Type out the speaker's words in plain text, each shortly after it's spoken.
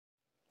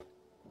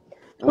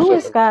What's Who up?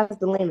 is Sky's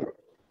the Limit?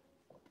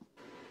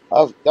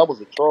 That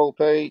was a troll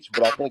page,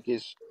 but I think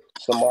it's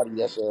somebody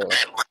that's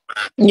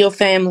Your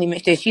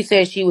family that she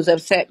said she was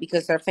upset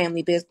because her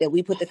family business that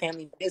we put the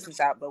family business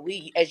out, but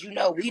we, as you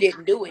know, we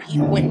didn't do it. He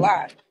went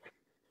live.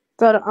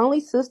 So the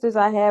only sisters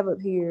I have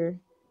up here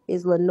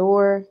is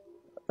Lenore,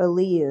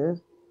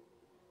 Aaliyah.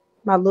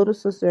 My little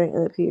sister ain't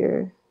up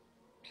here.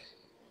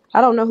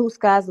 I don't know who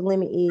Sky's the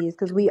Limit is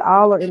because we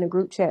all are in a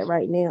group chat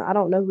right now. I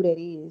don't know who that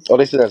is. oh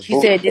they said that's She Boot.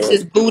 said this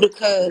is Buddha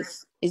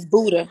cuz it's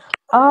Buddha.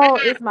 Oh,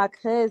 it's my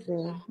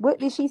cousin. What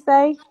did she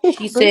say?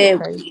 She Buddha said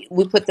crazy.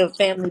 we put the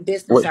family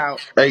business Wait,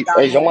 out. hey,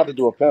 I'm about to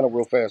do a panel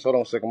real fast. Hold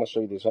on a second. I'm gonna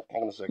show you this.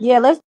 Hang on a second. Yeah,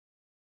 let's.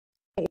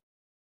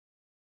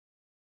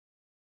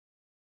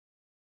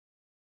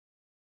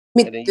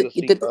 And then you'll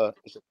see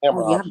it's a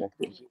Oh camera yeah, option.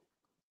 You see?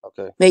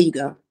 Okay. there you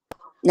go.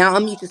 Now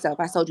unmute yourself.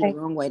 I told you the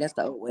wrong way. That's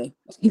the old way.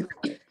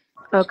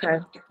 Okay.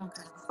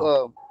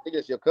 I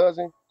guess your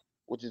cousin,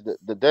 which is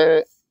the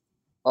dad,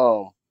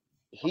 um,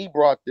 he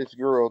brought this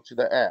girl to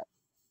the app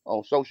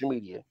on social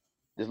media.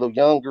 This little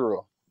young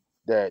girl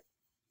that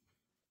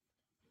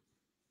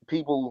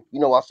people,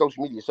 on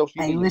social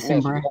Hey, media is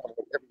listen, messy. They bro. don't want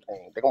to know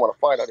everything. They don't want to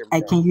find out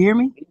Hey, everything. can you hear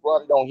me? He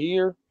brought it on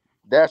here.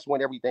 That's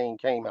when everything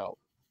came out.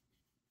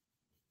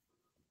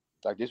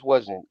 Like this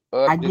wasn't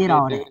us I that get did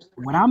all that. this.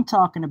 What I'm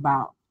talking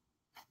about,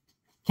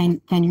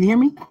 can you hear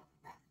me?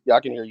 Yeah,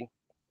 I can hear you.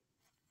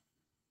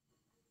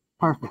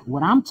 Perfect.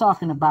 What I'm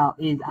talking about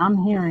is I'm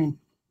hearing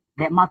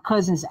that my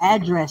cousin's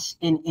address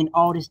and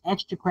all this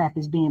extra crap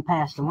is being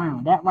passed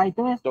around. That right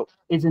there So,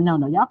 is a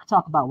no-no. Y'all can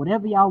talk about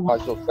whatever y'all all want.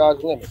 right, so sky's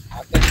the limit.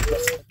 I think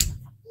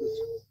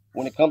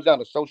when it comes down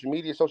to social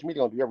media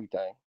gonna do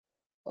everything.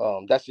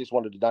 That's just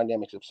one of the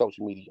dynamics of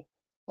social media.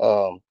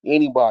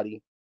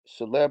 Anybody,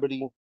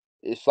 celebrity,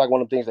 it's like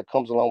one of the things that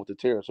comes along with the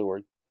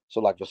territory.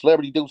 So like if a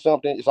celebrity do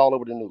something, it's all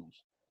over the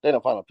news. They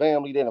don't find a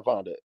family, they don't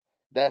find that.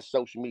 That's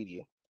social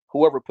media.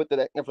 Whoever put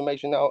that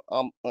information out,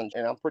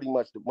 and I'm pretty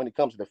much when it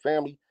comes to the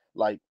family,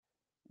 like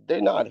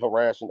they're not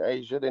harassing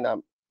Asia, they're not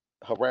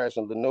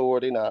harassing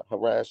Lenore, they're not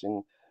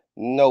harassing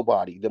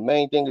nobody. The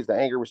main thing is the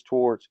anger is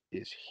towards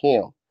is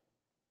him.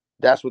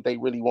 That's what they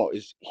really want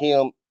is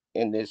him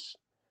and this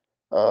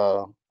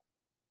uh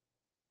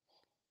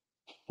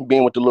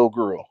being with the little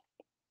girl.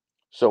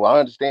 So I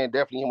understand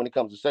definitely when it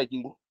comes to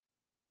safety.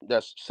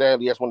 That's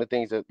one of the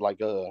things that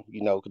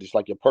because it's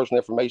like your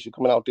personal information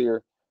coming out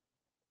there.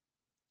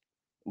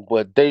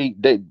 But they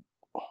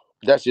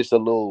that's just a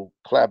little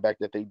clapback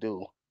that they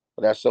do.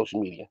 But that's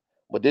social media.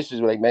 But this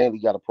is what they mainly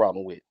got a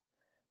problem with.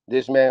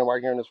 This man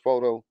right here in this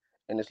photo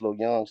and this little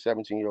young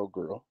 17-year-old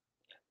girl.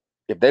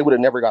 If they would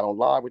have never got on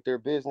live with their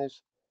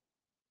business,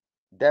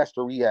 that's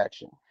the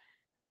reaction.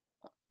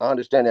 I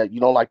understand that you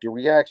don't like the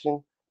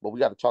reaction, but we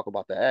got to talk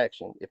about the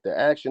action. If the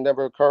action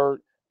never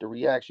occurred, the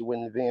reaction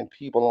wouldn't have been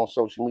people on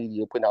social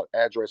media putting out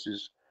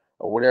addresses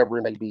or whatever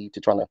it may be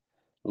to trying to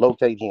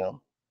locate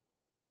him.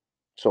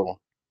 So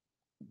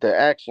the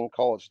action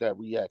caused that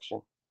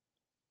reaction.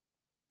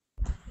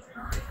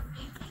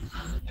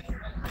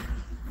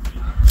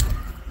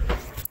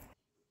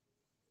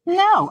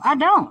 No, I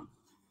don't.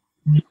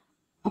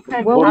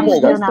 Okay, Well, Brody, I'm you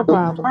ain't what, got still what's the not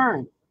problem?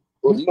 concerned.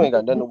 Brody, you ain't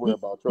got nothing to worry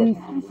about. Trust These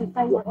me.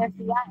 federal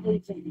FBI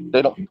agents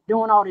They don't.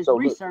 doing all this So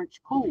look,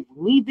 research, cool.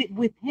 Leave it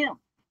with him.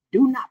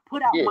 Do not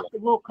put out my yeah.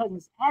 little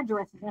cousin's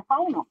addresses and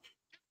phone numbers.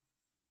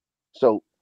 So